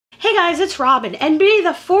Hey guys, it's Robin, and may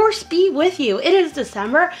the force be with you. It is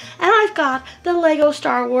December, and I've got the Lego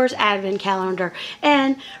Star Wars Advent Calendar.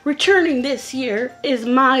 And returning this year is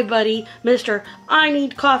my buddy, Mr. I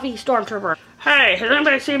Need Coffee Stormtrooper. Hey, has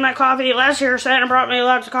anybody seen my coffee? Last year Santa brought me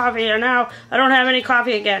lots of coffee, and now I don't have any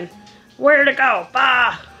coffee again. Where'd it go?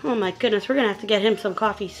 Bah! Oh my goodness, we're gonna have to get him some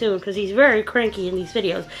coffee soon, because he's very cranky in these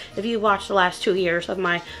videos, if you watched the last 2 years of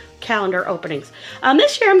my calendar openings.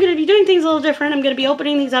 This year I'm going to be doing things a little different. I'm going to be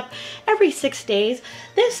opening these up every 6 days.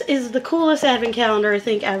 This is the coolest advent calendar I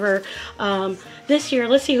think ever. This year,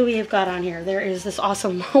 let's see who we have got on here. There is this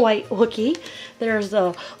awesome white Wookiee. There's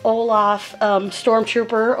the Olaf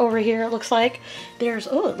Stormtrooper over here, it looks like. There's,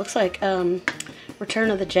 oh, it looks like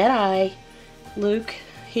Return of the Jedi Luke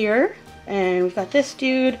here. And we've got this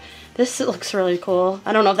dude. This looks really cool.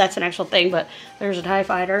 I don't know if that's an actual thing, but there's a TIE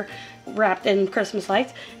fighter wrapped in Christmas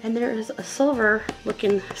lights. And there is a silver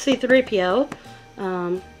looking C-3PO.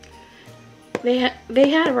 They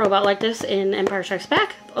had a robot like this in Empire Strikes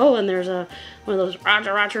Back. Oh, and there's one of those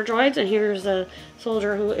Roger droids. And here's a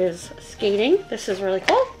soldier who is skating. This is really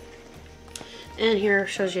cool. And here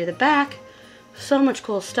shows you the back. So much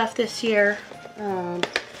cool stuff this year.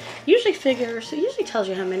 Usually figures, it usually tells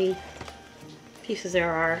you how many pieces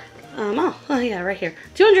there are. Oh yeah, right here.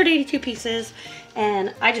 282 pieces,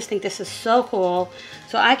 and I just think this is so cool.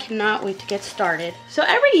 So I cannot wait to get started. So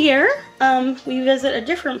every year, we visit a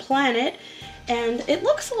different planet, and it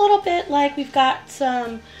looks a little bit like we've got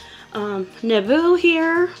some Naboo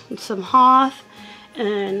here, and some Hoth,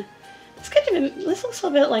 and it's kind of, this looks a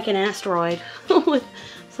little bit like an asteroid with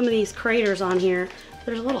some of these craters on here.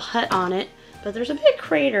 There's a little hut on it, but there's a big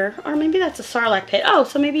crater, or maybe that's a Sarlacc pit. Oh,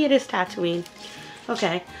 so maybe it is Tatooine.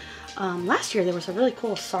 Okay. Last year there was a really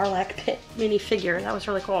cool Sarlacc pit minifigure. That was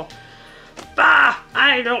really cool. Bah!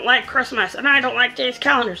 I don't like Christmas, and I don't like these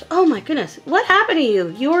calendars. Oh my goodness. What happened to you?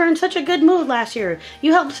 You were in such a good mood last year.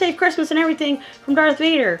 You helped save Christmas and everything from Darth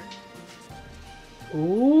Vader.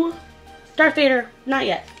 Ooh. Darth Vader, not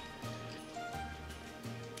yet.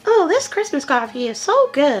 Oh, this Christmas coffee is so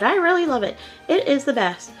good. I really love it. It is the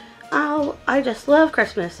best. Oh, I just love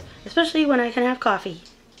Christmas, especially when I can have coffee.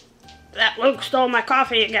 That Luke stole my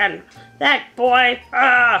coffee again. That boy,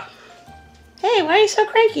 Hey, why are you so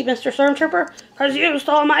cranky, Mr. Stormtrooper? 'Cause you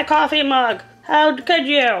stole my coffee mug. How could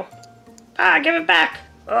you? Give it back.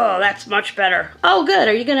 Oh, that's much better. Oh, good.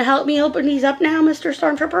 Are you going to help me open these up now, Mr.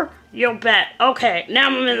 Stormtrooper? You bet. Okay, now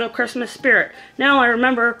I'm in the Christmas spirit. Now I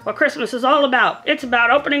remember what Christmas is all about. It's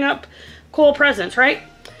about opening up cool presents, right?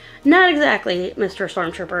 Not exactly, Mr.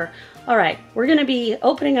 Stormtrooper. Alright, we're going to be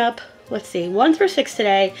opening up, let's see, 1 through 6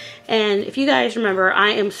 today. And if you guys remember, I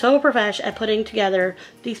am so professional at putting together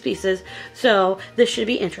these pieces. So this should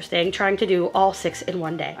be interesting, trying to do all 6 in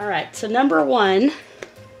one day. Alright, so number 1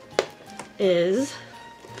 is...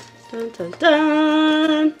 Dun, dun,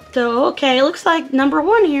 dun. So, okay, it looks like number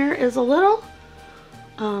 1 here is a little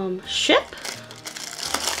ship.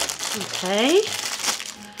 Okay.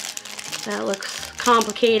 That looks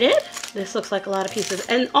complicated. This looks like a lot of pieces,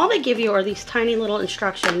 and all they give you are these tiny little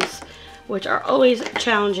instructions, which are always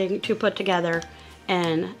challenging to put together,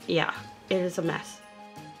 and yeah, it is a mess.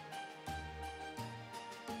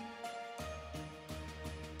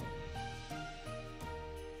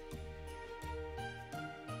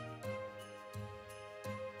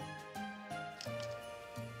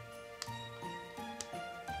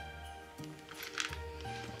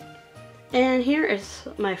 And here is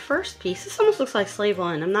my first piece. This almost looks like Slave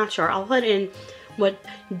 1. I'm not sure. I'll put in what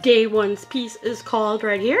day 1's piece is called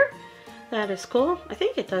right here. That is cool. I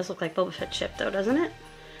think it does look like Boba Fett ship though, doesn't it?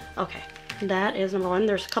 Okay, that is number 1.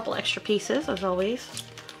 There's a couple extra pieces as always.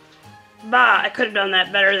 Bah, I could have done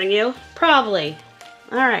that better than you. Probably.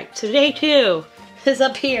 Alright, so day 2 is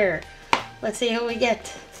up here. Let's see who we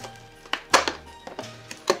get.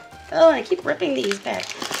 Oh, I keep ripping these back.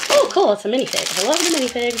 Oh, cool, it's a minifig. I love the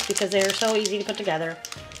minifigs because they're so easy to put together.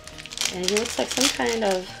 And he looks like some kind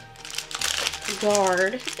of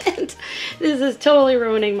guard. And this is totally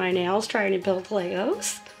ruining my nails trying to build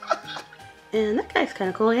Legos. And that guy's kind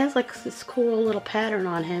of cool. He has like this cool little pattern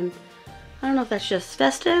on him. I don't know if that's just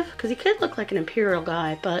festive, because he could look like an Imperial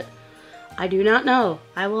guy, but I do not know.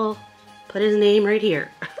 I will put his name right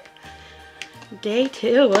here. Day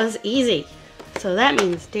 2 was easy. So that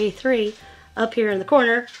means day 3 up here in the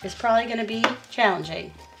corner is probably going to be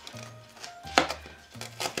challenging.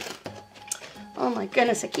 Oh my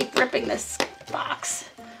goodness, I keep ripping this box.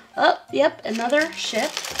 Oh, yep, another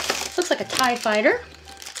ship. Looks like a TIE fighter.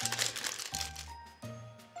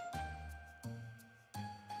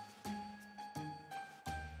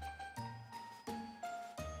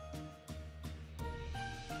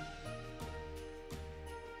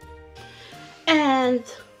 And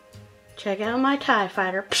check out my TIE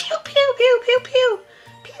fighter. Pew, pew, pew, pew, pew.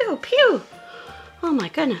 Pew, pew. Oh my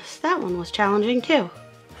goodness, that one was challenging too.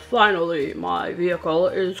 Finally, my vehicle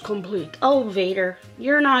is complete. Oh, Vader,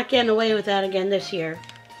 you're not getting away with that again this year.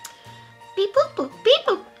 Beep boop boop, beep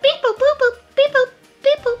boop, beep boop boop boop, beep boop,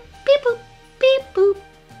 beep boop, beep boop, beep boop,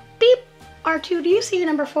 beep. R2, do you see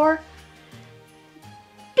number 4?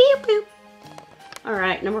 Beep boop. All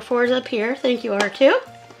right, number 4 is up here. Thank you, R2.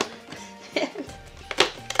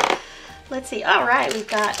 Let's see. All right, we've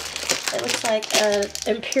got, it looks like an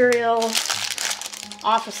Imperial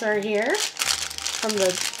officer here from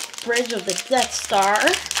the bridge of the Death Star.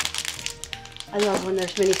 I love when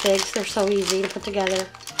there's minifigs. They're so easy to put together.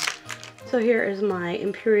 So here is my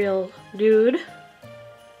Imperial dude.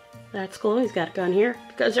 That's cool. He's got a gun here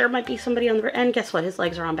because there might be somebody on the, and guess what? His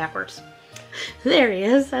legs are on backwards. There he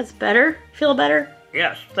is. That's better. Feel better?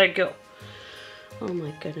 Yes, thank you. Oh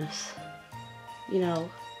my goodness. You know,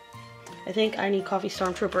 I think I Need Coffee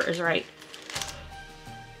Stormtrooper is right.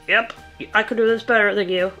 Yep, I could do this better than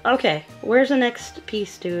you. Okay, where's the next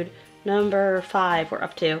piece, dude? Number 5 we're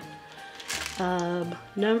up to.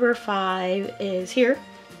 Number 5 is here,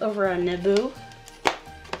 over on Naboo.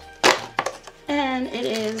 And it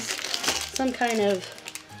is some kind of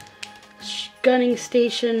gunning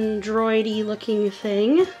station droidy looking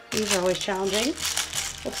thing. These are always challenging.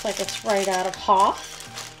 Looks like it's right out of Hoth.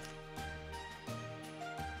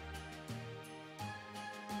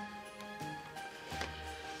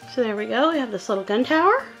 So there we go, we have this little gun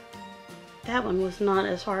tower. That one was not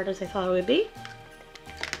as hard as I thought it would be.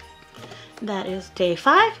 That is day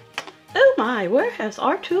 5. Oh my, where has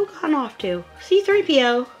R2 gone off to?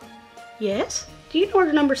 C-3PO. Yes? Do you know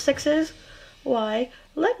where number 6 is? Why,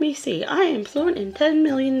 let me see. I am fluent in 10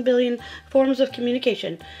 million billion forms of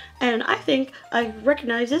communication. And I think I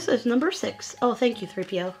recognize this as number 6. Oh, thank you,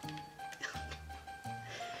 3PO.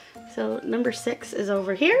 So number 6 is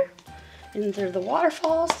over here. And through the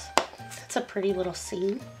waterfalls. That's a pretty little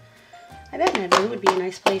scene. I bet Naboo would be a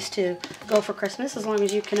nice place to go for Christmas as long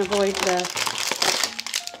as you can avoid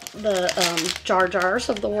the Jar Jars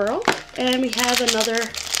of the world. And we have another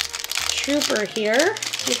trooper here.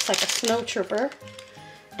 Looks like a snow trooper.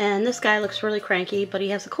 And this guy looks really cranky, but he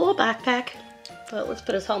has a cool backpack. But let's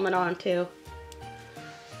put his helmet on too.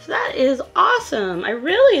 So that is awesome. I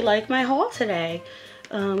really like my haul today.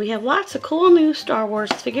 We have lots of cool new Star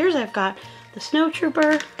Wars figures. I've got the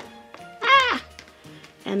Snowtrooper,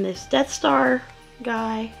 and this Death Star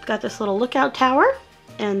guy. I've got this little lookout tower,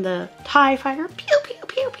 and the TIE fighter, pew, pew,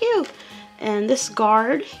 pew, pew. And this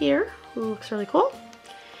guard here, who looks really cool.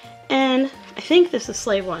 And I think this is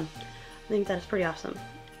Slave One. I think that is pretty awesome.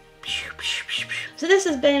 So this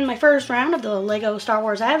has been my first round of the Lego Star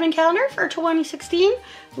Wars Advent Calendar for 2016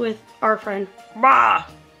 with our friend,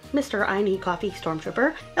 Mr. I Need Coffee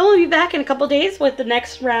Stormtrooper. And we'll be back in a couple days with the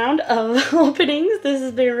next round of openings. This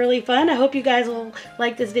has been really fun. I hope you guys will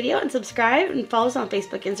like this video and subscribe and follow us on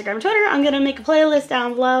Facebook, Instagram, and Twitter. I'm going to make a playlist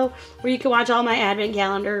down below where you can watch all my Advent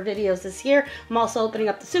Calendar videos this year. I'm also opening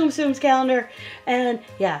up the Tsum Tsums calendar. And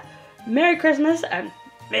yeah, Merry Christmas and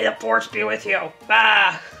may the Force be with you.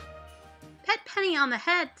 Pet Penny on the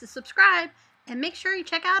head to subscribe and make sure you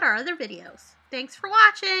check out our other videos. Thanks for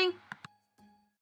watching.